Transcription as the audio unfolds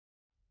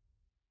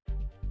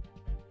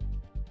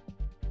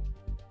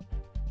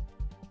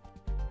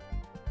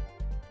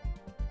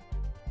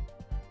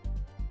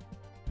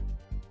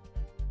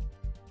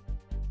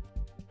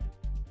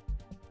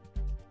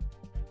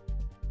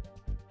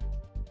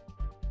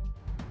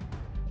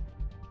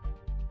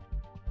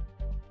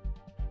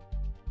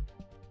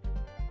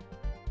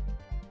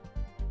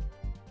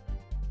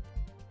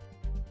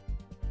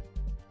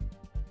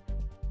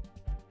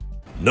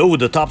Know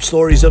the top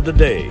stories of the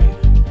day.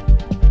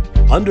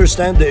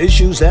 Understand the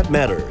issues that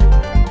matter.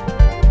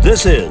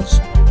 This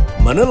is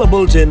Manila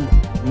Bulletin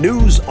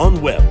News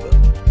on Web.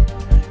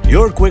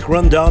 Your quick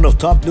rundown of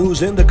top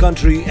news in the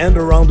country and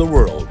around the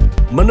world.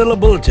 Manila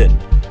Bulletin,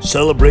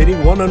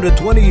 celebrating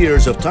 120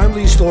 years of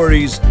timely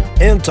stories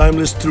and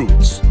timeless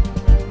truths.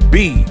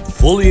 Be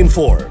fully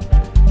informed.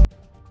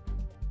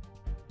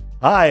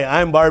 Hi,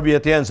 I'm Barbie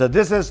Atienza.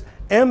 This is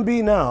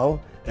MB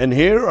Now, and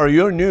here are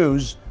your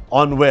news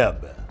on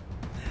web.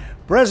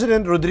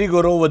 President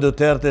Rodrigo Roa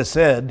Duterte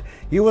said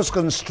he was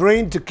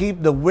constrained to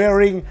keep the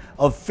wearing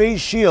of face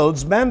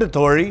shields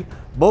mandatory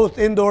both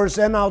indoors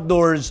and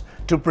outdoors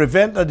to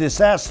prevent a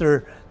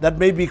disaster that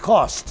may be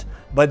caused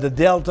by the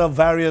Delta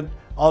variant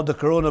of the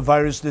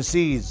coronavirus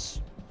disease.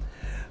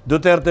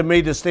 Duterte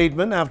made the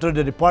statement after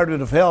the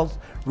Department of Health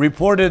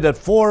reported that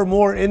 4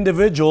 more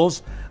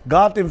individuals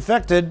got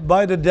infected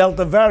by the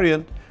Delta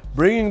variant,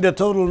 bringing the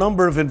total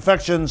number of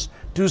infections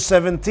to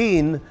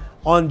 17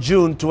 on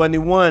June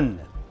 21.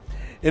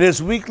 In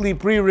his weekly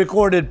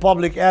pre-recorded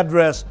public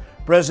address,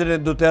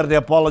 President Duterte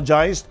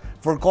apologized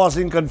for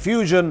causing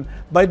confusion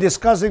by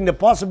discussing the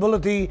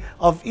possibility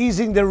of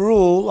easing the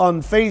rule on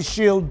face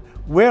shield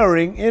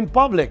wearing in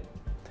public.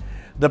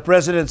 The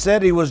president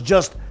said he was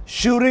just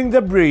shooting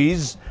the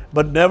breeze,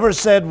 but never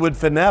said with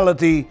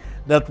finality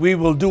that we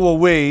will do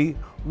away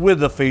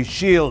with the face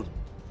shield.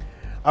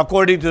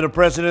 According to the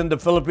president, the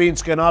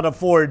Philippines cannot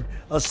afford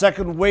a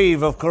second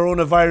wave of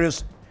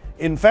coronavirus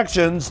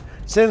infections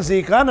since the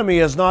economy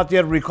has not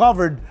yet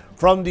recovered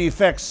from the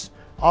effects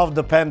of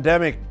the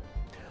pandemic.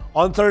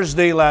 On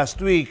Thursday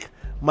last week,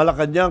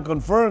 Malacanang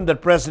confirmed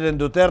that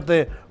President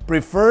Duterte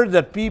preferred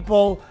that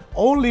people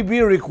only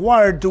be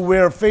required to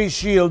wear face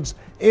shields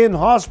in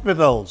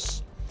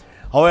hospitals.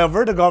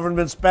 However, the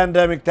government's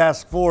pandemic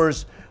task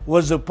force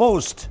was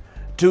opposed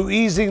to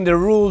easing the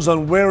rules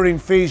on wearing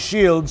face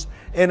shields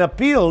and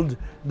appealed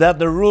that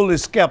the rule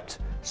is kept,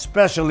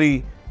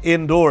 especially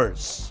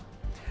indoors.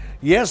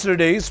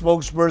 Yesterday,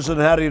 spokesperson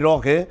Harry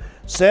Roque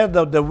said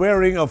that the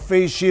wearing of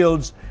face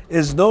shields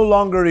is no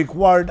longer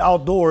required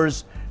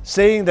outdoors,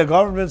 saying the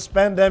government's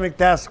pandemic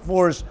task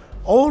force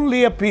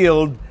only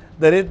appealed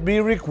that it be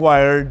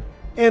required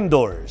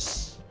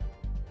indoors.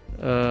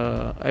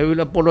 I will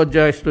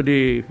apologize to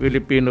the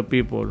Filipino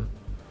people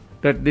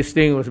that this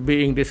thing was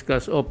being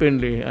discussed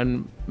openly,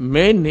 and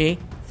many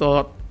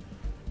thought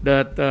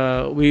that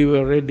we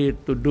were ready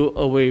to do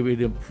away with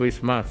the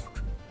face masks.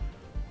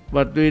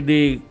 But with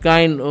the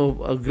kind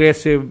of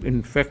aggressive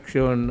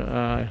infection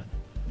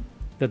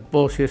that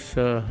poses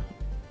a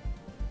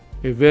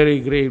very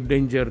grave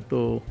danger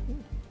to,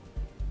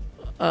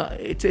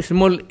 it's a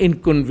small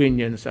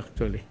inconvenience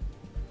actually.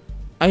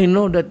 I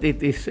know that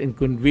it is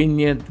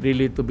inconvenient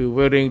really to be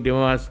wearing the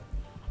mask,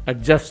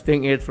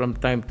 adjusting it from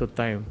time to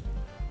time.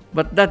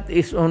 But that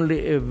is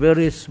only a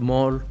very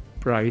small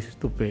price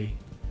to pay.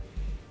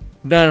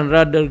 Than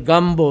rather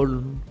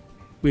gamble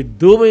with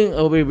doing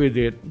away with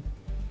it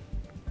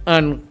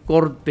and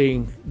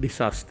courting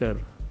disaster.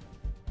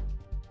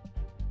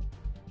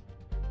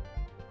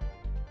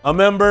 A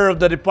member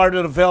of the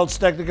Department of Health's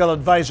Technical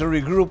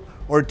Advisory Group,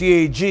 or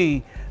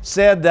TAG,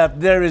 said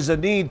that there is a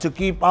need to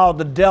keep out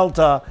the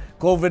Delta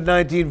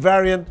COVID-19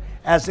 variant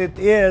as it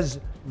is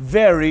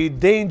very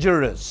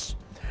dangerous.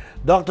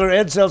 Dr.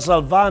 Edsel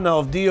Salvana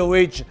of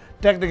DOH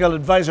Technical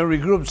Advisory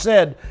Group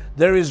said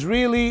there is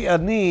really a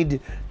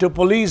need to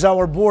police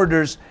our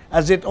borders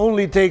as it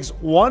only takes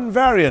one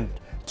variant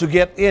to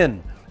get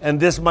in, and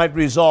this might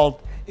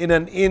result in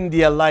an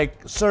India-like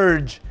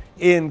surge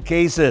in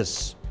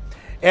cases.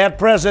 At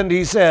present,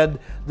 he said,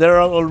 there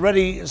are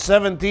already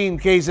 17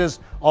 cases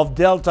of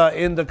Delta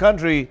in the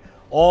country,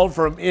 all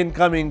from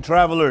incoming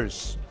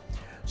travelers.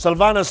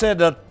 Salvana said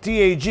that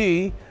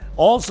TAG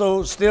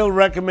also still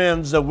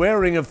recommends the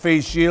wearing of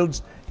face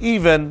shields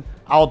even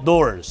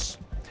outdoors.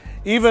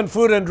 Even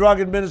Food and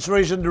Drug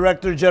Administration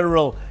Director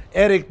General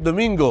Eric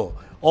Domingo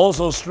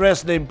also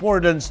stressed the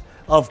importance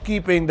of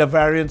keeping the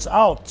variants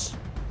out.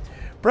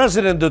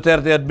 President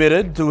Duterte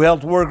admitted to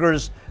health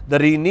workers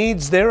that he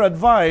needs their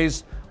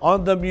advice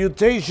on the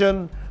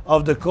mutation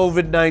of the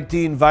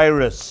COVID-19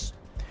 virus.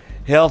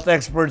 Health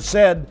experts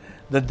said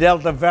the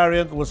Delta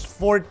variant was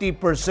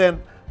 40%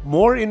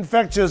 more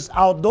infectious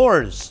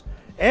outdoors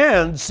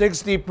and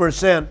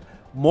 60%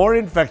 more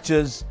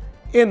infectious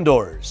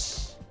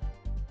indoors.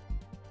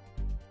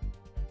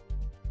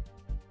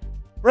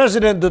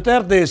 President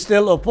Duterte is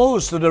still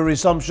opposed to the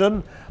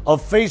resumption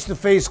of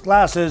face-to-face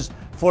classes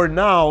for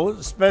now,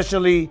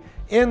 especially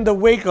in the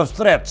wake of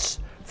threats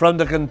from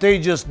the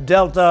contagious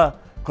Delta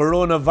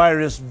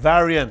coronavirus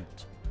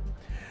variant.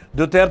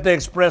 Duterte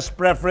expressed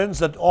preference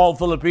that all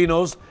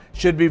Filipinos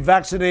should be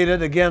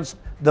vaccinated against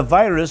the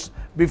virus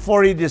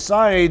before he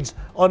decides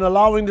on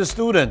allowing the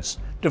students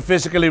to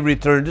physically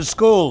return to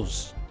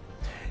schools.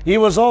 He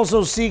was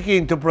also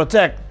seeking to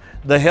protect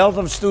the health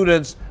of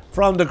students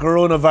from the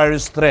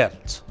coronavirus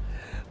threat.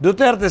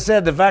 Duterte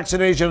said the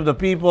vaccination of the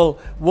people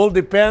will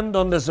depend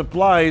on the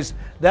supplies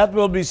that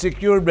will be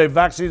secured by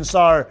vaccine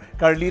czar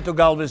Carlito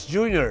Galvez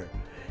Jr.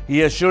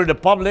 He assured the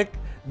public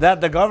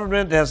that the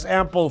government has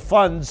ample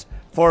funds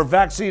for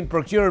vaccine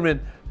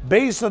procurement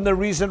based on the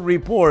recent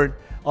report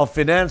of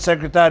Finance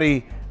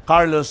Secretary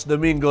Carlos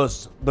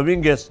Dominguez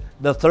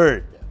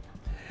III.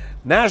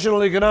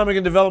 National Economic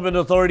and Development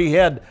Authority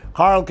head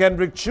Carl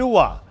Kendrick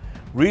Chua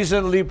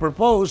recently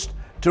proposed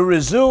to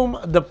resume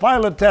the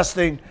pilot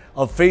testing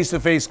of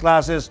face-to-face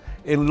classes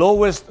in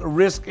lowest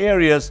risk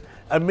areas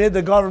amid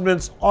the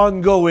government's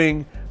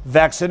ongoing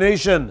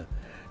vaccination.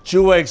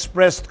 Chua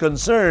expressed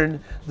concern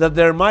that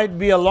there might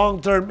be a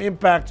long-term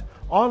impact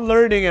on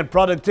learning and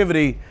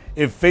productivity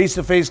if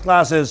face-to-face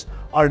classes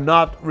are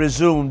not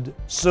resumed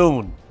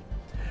soon.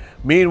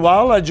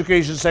 Meanwhile,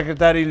 Education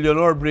Secretary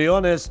Leonor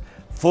Briones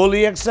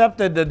fully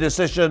accepted the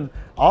decision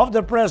of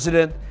the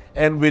President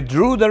and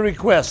withdrew the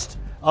request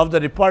of the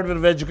Department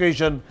of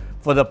Education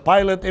for the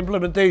pilot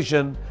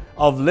implementation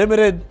of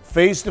limited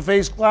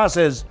face-to-face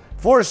classes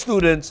for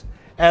students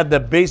at the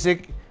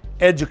basic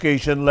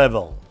education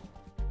level.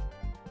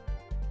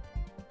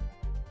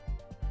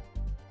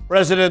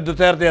 President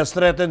Duterte has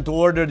threatened to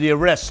order the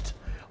arrest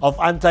of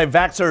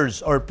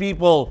anti-vaxxers or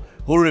people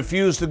who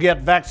refuse to get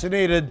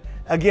vaccinated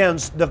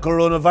against the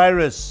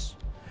coronavirus.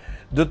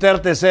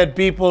 Duterte said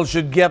people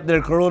should get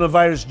their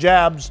coronavirus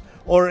jabs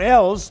or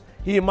else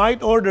he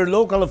might order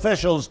local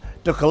officials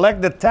to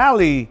collect the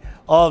tally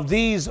of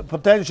these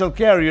potential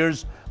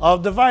carriers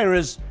of the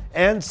virus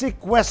and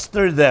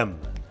sequester them.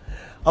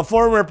 A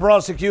former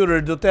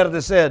prosecutor,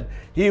 Duterte said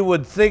he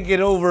would think it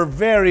over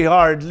very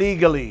hard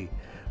legally,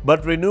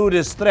 but renewed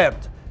his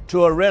threat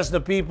to arrest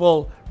the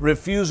people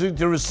refusing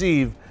to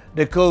receive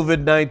the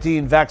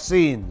COVID-19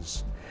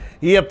 vaccines.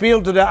 He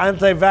appealed to the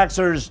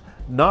anti-vaxxers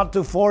not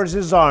to force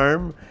his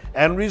arm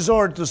and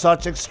resort to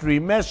such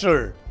extreme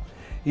measure.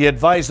 He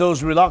advised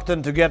those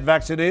reluctant to get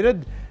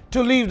vaccinated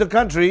to leave the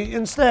country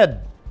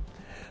instead.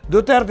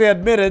 Duterte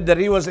admitted that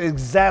he was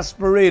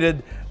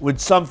exasperated with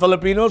some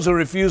Filipinos who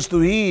refused to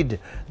heed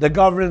the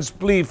government's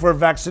plea for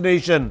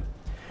vaccination.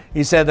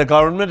 He said the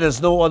government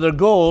has no other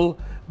goal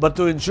but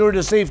to ensure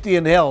the safety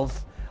and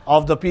health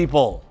of the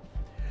people.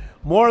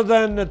 More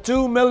than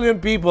 2 million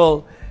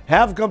people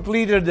have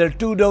completed their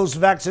 2-dose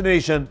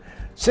vaccination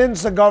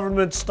since the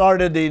government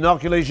started the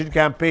inoculation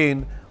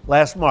campaign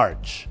last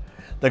March.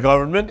 The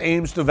government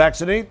aims to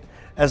vaccinate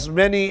as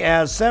many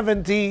as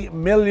 70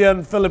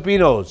 million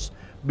Filipinos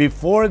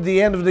before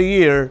the end of the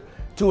year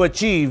to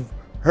achieve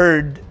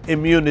herd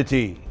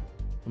immunity.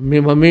 May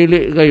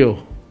mamili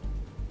kayo.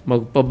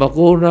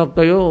 Magpabakuna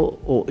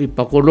kayo o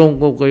ipakulong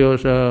ko kayo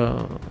sa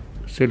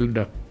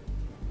silda.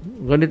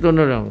 Ganito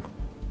na lang.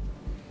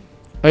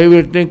 I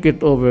will think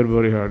it over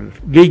very hard.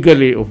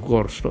 Legally, of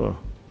course.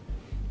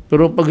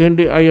 Pero pag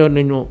hindi ayaw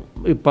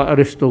ninyo,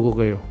 ipa-aresto ko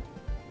kayo.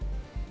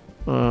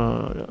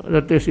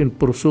 That is in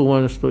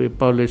pursuance to a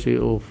policy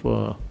of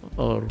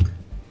our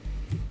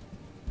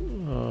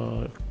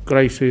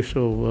crisis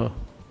of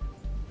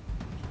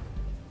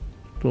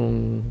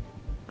itong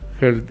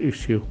health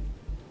issue.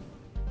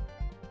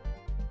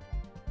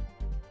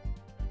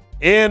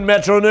 In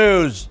Metro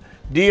News,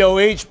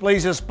 DOH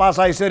places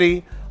Pasay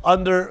City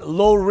under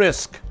low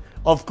risk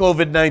of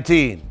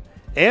COVID-19.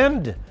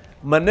 And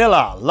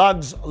Manila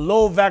lugs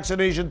low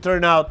vaccination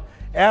turnout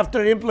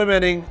after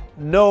implementing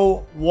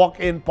no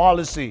walk-in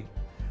policy.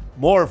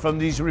 More from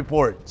these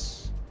reports.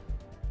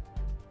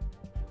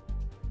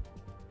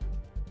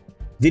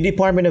 The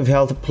Department of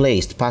Health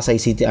placed Pasay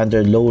City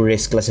under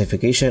low-risk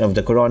classification of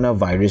the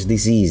coronavirus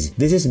disease.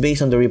 This is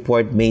based on the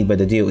report made by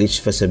the DOH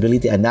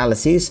Feasibility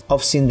Analysis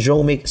of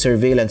Syndromic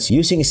Surveillance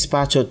using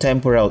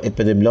Spatio-Temporal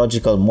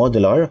Epidemiological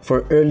Modeler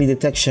for early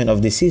detection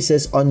of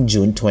diseases on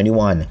June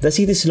 21. The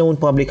city's lone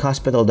public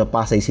hospital, the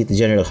Pasay City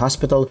General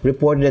Hospital,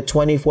 reported a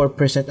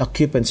 24%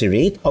 occupancy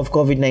rate of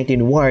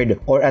COVID-19 ward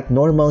or at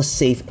normal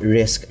safe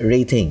risk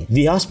rating.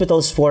 The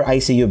hospital's 4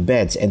 ICU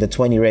beds and the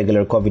 20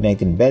 regular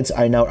COVID-19 beds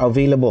are now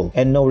available,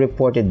 and no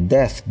reported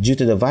death due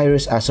to the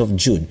virus as of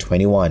June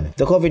 21.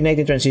 The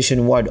COVID-19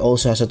 transition ward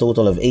also has a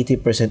total of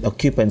 80%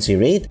 occupancy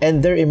rate,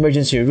 and their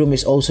emergency room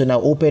is also now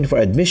open for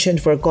admission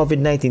for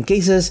COVID-19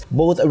 cases,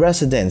 both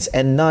residents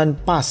and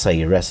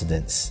non-Pasay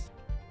residents.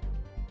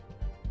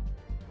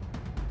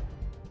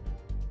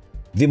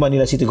 The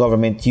Manila City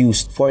government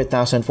used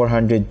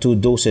 4,402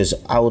 doses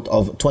out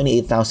of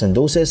 28,000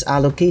 doses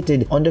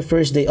allocated on the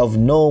first day of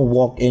no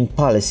walk-in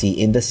policy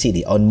in the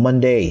city on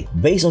Monday.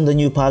 Based on the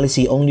new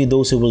policy, only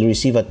those who will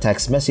receive a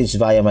text message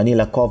via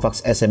Manila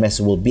Covax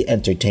SMS will be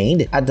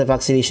entertained at the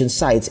vaccination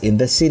sites in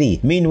the city.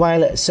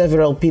 Meanwhile,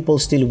 several people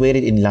still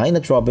waited in line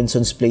at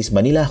Robinson's Place,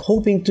 Manila,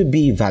 hoping to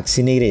be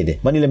vaccinated.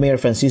 Manila Mayor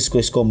Francisco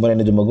Esco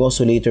Moreno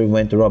Dumagoso later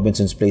went to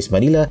Robinson's Place,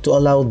 Manila to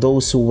allow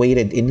those who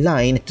waited in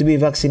line to be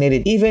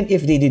vaccinated even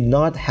if they did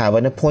not have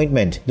an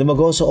appointment.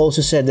 Dumagoso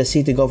also said the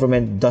city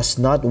government does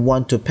not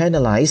want to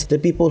penalize the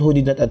people who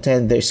did not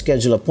attend their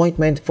scheduled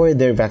appointment for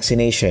their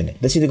vaccination.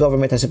 The city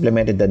government has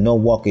implemented the no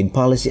walk-in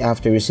policy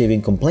after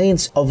receiving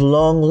complaints of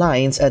long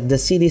lines at the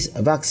city's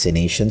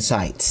vaccination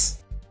sites.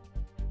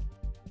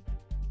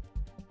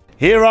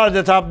 Here are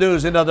the top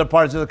news in other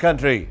parts of the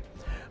country.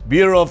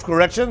 Bureau of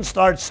Corrections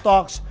starts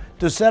talks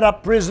to set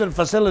up prison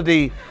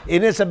facility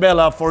in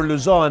Isabela for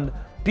Luzon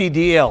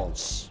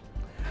PDLs.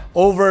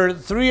 Over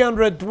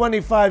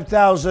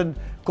 325,000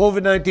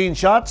 COVID-19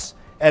 shots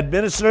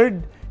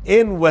administered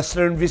in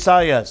Western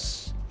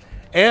Visayas.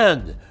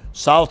 And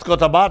South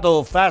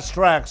Cotabato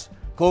fast-tracks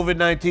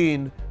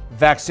COVID-19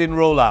 vaccine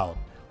rollout.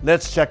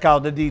 Let's check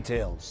out the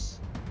details.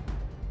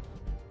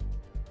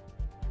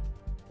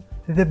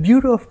 The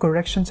Bureau of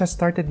Corrections has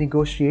started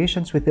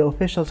negotiations with the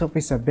officials of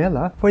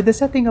Isabela for the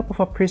setting up of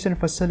a prison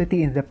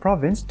facility in the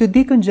province to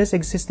decongest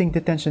existing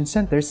detention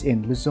centers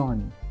in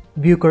Luzon.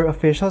 Bucor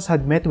officials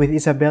had met with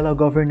Isabela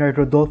Governor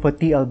Rodolfo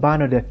T.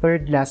 Albano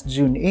III last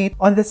June 8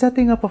 on the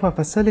setting up of a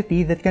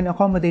facility that can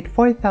accommodate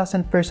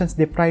 4,000 persons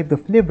deprived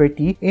of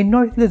liberty in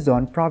North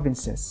Luzon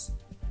provinces.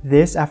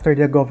 This after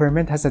the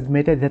government has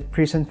admitted that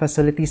prison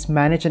facilities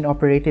managed and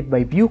operated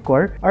by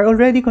Bucor are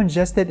already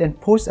congested and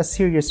pose a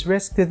serious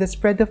risk to the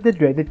spread of the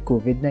dreaded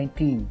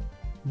COVID-19.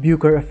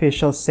 Bucor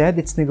officials said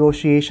its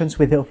negotiations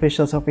with the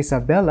officials of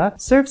Isabela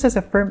serves as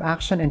a firm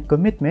action and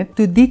commitment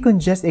to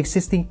decongest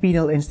existing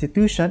penal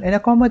institution and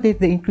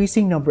accommodate the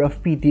increasing number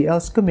of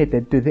PDLs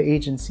committed to the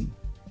agency.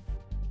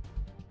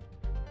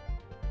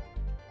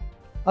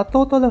 A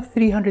total of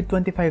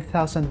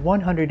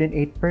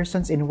 325,108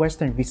 persons in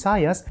Western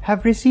Visayas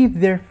have received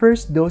their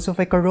first dose of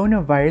a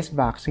coronavirus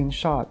vaccine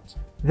shot.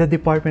 The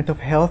Department of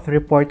Health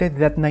reported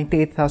that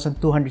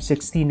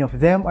 98,216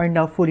 of them are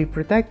now fully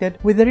protected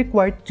with the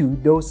required 2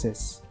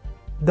 doses.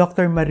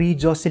 Dr. Marie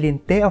Jocelyn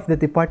Te of the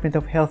Department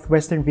of Health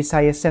Western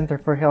Visayas Center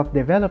for Health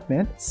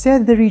Development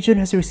said the region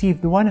has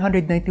received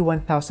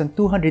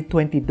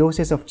 191,220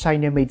 doses of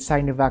China-made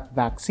Sinovac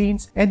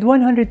vaccines and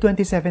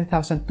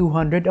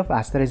 127,200 of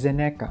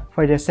AstraZeneca.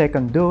 For the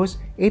second dose,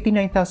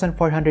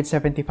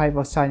 89,475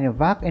 of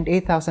Sinovac and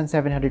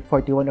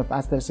 8,741 of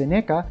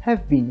AstraZeneca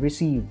have been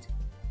received.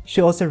 She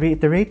also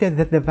reiterated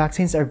that the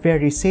vaccines are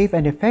very safe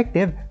and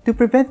effective to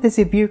prevent the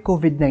severe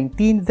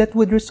COVID-19 that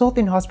would result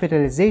in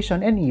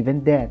hospitalization and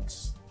even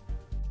deaths.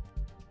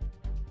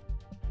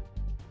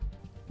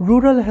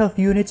 Rural health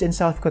units in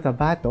South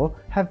Cotabato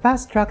have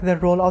fast-tracked the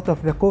rollout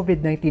of the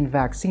COVID-19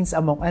 vaccines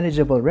among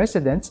eligible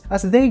residents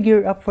as they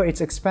gear up for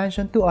its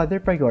expansion to other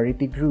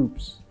priority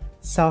groups.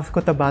 South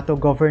Cotabato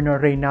Governor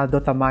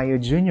Reynaldo Tamayo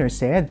Jr.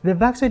 said the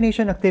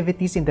vaccination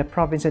activities in the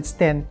province's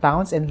 10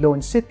 towns and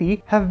Lone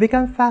City have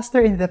become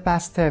faster in the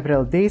past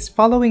several days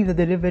following the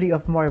delivery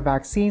of more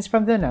vaccines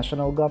from the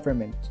national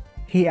government.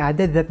 He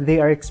added that they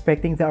are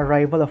expecting the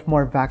arrival of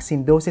more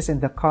vaccine doses in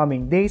the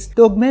coming days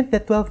to augment the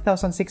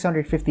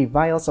 12,650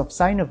 vials of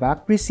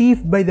Sinovac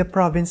received by the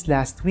province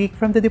last week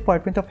from the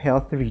Department of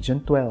Health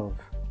Region 12.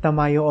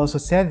 Tamayo also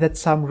said that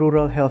some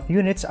rural health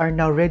units are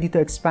now ready to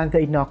expand the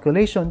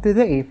inoculation to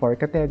the A4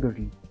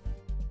 category.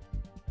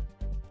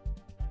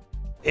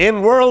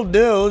 In world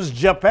news,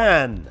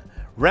 Japan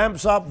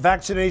ramps up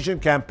vaccination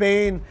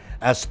campaign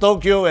as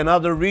Tokyo and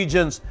other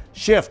regions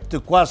shift to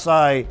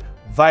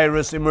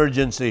quasi-virus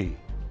emergency.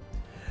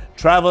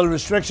 Travel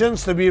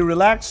restrictions to be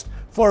relaxed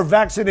for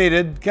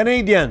vaccinated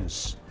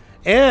Canadians.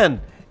 And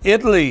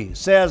Italy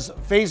says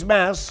face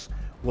masks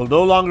will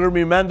no longer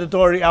be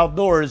mandatory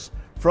outdoors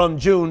from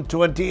June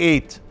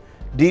 28.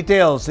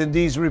 Details in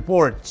these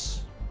reports.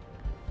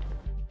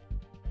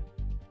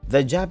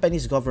 The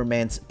Japanese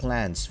government's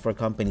plans for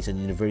companies and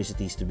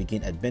universities to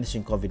begin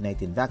administering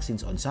COVID-19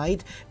 vaccines on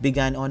site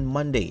began on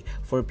Monday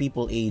for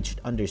people aged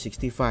under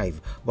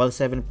 65, while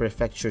 7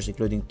 prefectures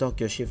including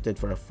Tokyo shifted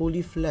for a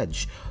fully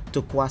fledged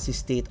to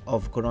quasi-state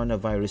of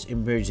coronavirus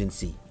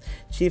emergency.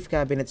 Chief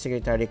Cabinet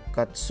Secretary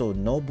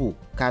Katsunobu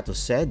Kato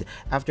said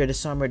after the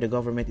summer the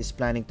government is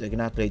planning to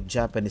inoculate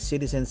Japanese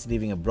citizens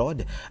living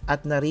abroad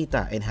at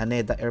Narita and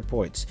Haneda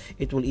airports.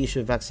 It will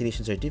issue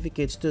vaccination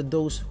certificates to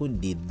those who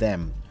need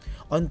them.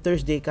 On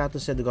Thursday, Kato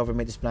said the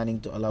government is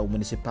planning to allow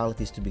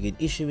municipalities to begin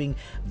issuing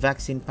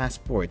vaccine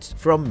passports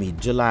from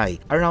mid-July.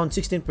 Around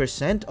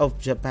 16% of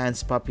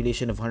Japan's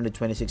population of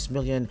 126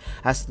 million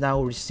has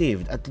now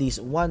received at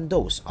least 1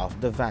 dose of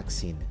the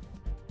vaccine.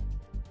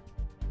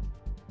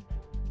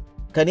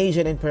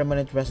 Canadian and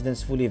permanent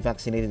residents fully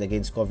vaccinated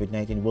against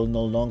COVID-19 will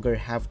no longer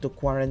have to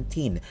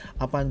quarantine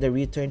upon their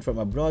return from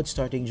abroad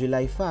starting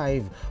July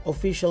 5,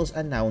 officials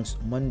announced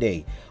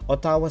Monday.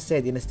 Ottawa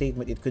said in a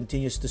statement it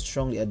continues to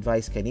strongly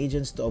advise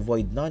Canadians to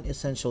avoid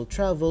non-essential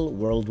travel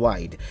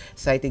worldwide,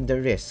 citing the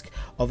risk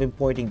of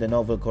importing the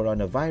novel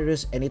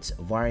coronavirus and its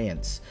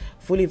variants.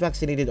 Fully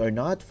vaccinated or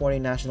not,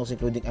 foreign nationals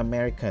including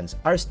Americans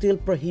are still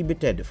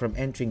prohibited from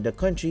entering the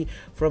country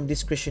from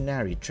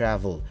discretionary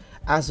travel.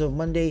 As of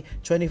Monday,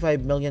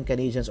 25 million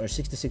Canadians or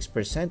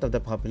 66% of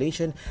the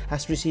population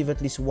has received at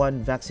least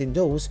 1 vaccine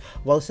dose,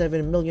 while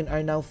 7 million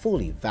are now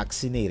fully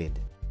vaccinated.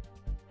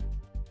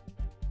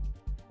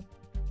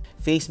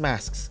 Face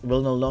masks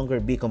will no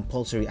longer be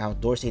compulsory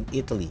outdoors in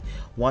Italy,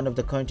 one of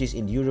the countries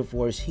in Europe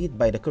worst hit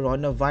by the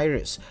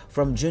coronavirus,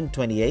 from June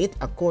 28,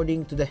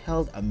 according to the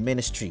Health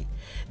Ministry.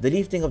 The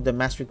lifting of the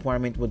mask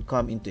requirement would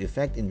come into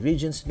effect in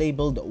regions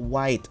labeled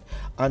white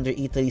under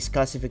Italy's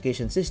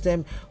classification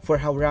system for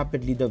how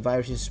rapidly the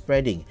virus is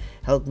spreading,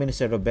 Health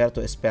Minister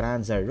Roberto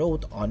Speranza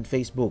wrote on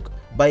Facebook.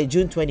 By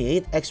June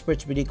 28,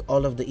 experts predict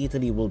all of the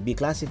Italy will be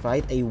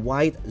classified a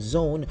white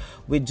zone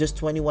with just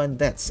 21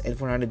 deaths and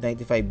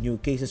 495 new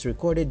cases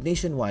recorded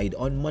nationwide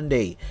on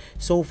Monday.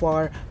 So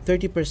far,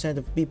 30%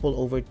 of people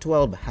over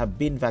 12 have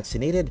been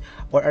vaccinated,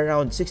 or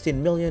around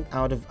 16 million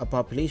out of a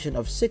population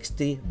of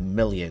 60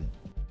 million.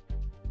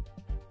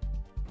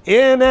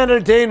 In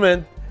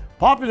entertainment,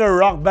 popular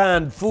rock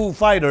band Foo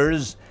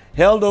Fighters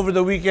held over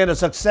the weekend a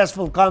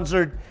successful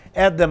concert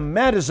at the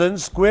Madison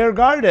Square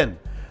Garden,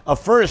 a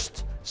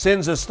first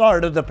since the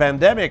start of the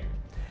pandemic.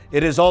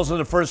 It is also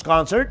the first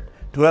concert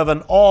to have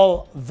an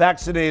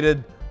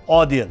all-vaccinated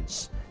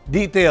audience.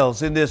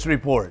 Details in this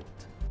report.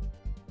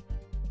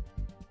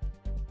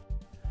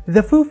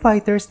 The Foo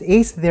Fighters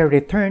aced their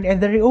return and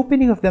the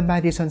reopening of the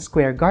Madison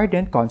Square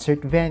Garden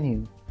concert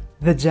venue.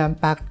 The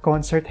jam-packed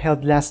concert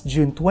held last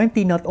June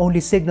 20 not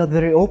only signaled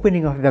the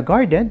reopening of the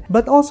garden,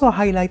 but also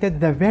highlighted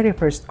the very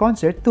first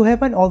concert to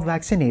have an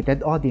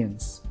all-vaccinated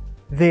audience.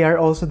 They are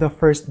also the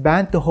first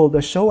band to hold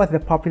a show at the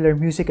popular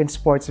music and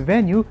sports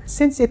venue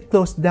since it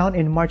closed down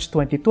in March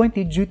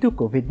 2020 due to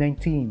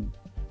COVID-19.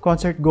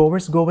 Concert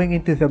goers going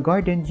into the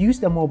garden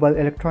used a mobile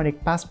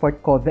electronic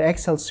passport called the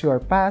Excelsior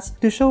Pass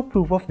to show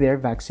proof of their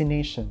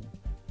vaccination.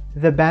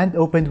 The band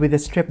opened with a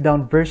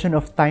stripped-down version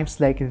of Times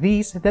Like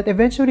These that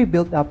eventually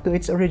built up to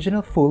its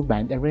original full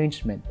band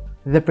arrangement.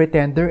 The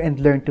Pretender and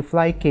Learn to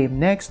Fly came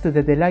next, to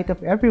the delight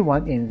of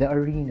everyone in the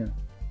arena.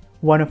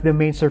 One of the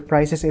main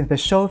surprises in the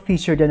show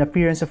featured an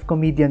appearance of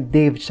comedian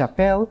Dave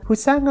Chappelle, who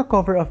sang a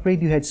cover of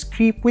Radiohead's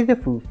Creep with the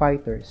Foo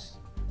Fighters.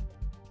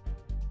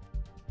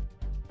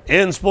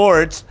 In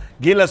sports,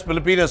 Gilas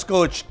Pilipinas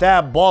coach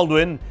Tab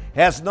Baldwin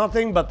has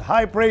nothing but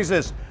high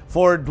praises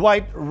for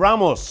Dwight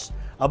Ramos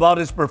about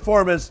his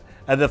performance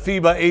at the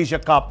FIBA Asia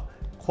Cup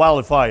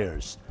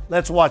qualifiers.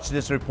 Let's watch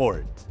this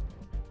report.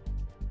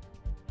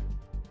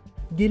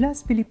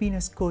 Gilas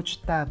Pilipinas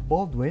coach Tab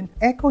Baldwin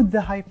echoed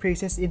the high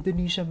praises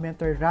Indonesia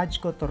mentor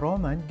Rajko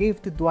Toroman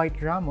gave to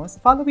Dwight Ramos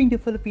following the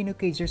Filipino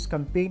Cagers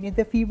campaign in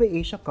the FIBA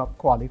Asia Cup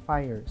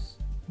qualifiers.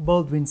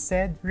 Baldwin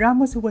said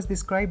Ramos, who was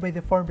described by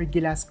the former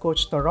Gilas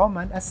coach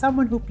Toroman as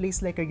someone who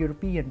plays like a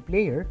European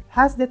player,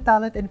 has the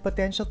talent and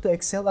potential to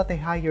excel at a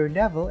higher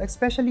level,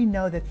 especially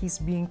now that he's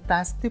being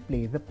tasked to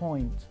play the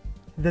point.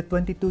 The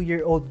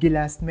 22-year-old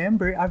Gilas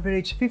member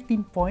averaged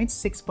 15 points,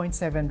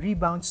 6.7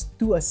 rebounds,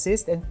 2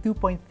 assists, and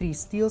 2.3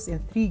 steals in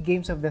 3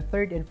 games of the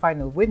third and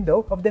final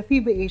window of the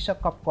FIBA Asia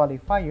Cup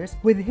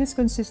qualifiers, with his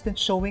consistent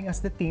showing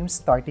as the team's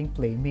starting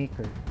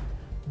playmaker.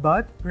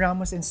 But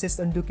Ramos insists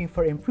on looking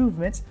for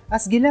improvements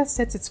as Gilas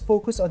sets its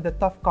focus on the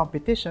tough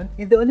competition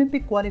in the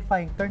Olympic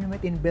qualifying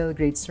tournament in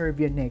Belgrade,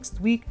 Serbia next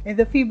week and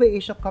the FIBA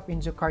Asia Cup in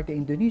Jakarta,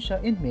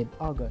 Indonesia in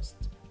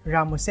mid-August.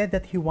 Ramos said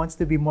that he wants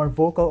to be more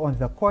vocal on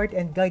the court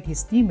and guide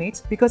his teammates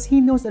because he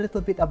knows a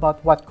little bit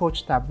about what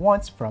Coach Tab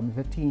wants from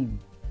the team.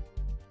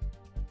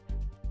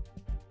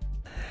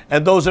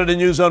 And those are the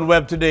news on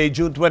Web today,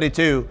 June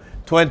 22,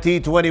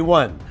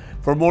 2021.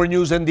 For more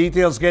news and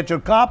details, get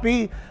your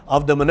copy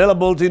of the Manila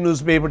Bulletin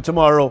newspaper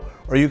tomorrow,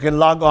 or you can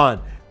log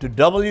on to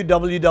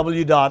www.nb.com.ph.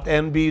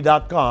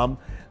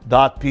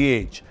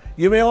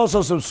 You may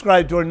also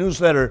subscribe to our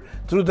newsletter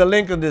through the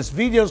link in this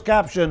video's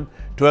caption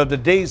to have the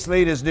day's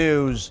latest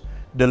news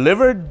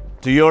delivered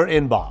to your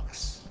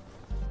inbox.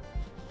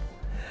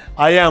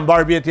 I am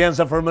Barbie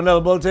Atienza for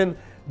Manila Bulletin.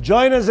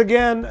 Join us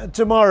again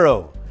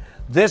tomorrow.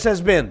 This has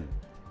been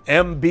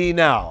MB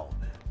Now.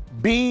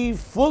 Be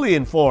fully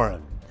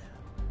informed.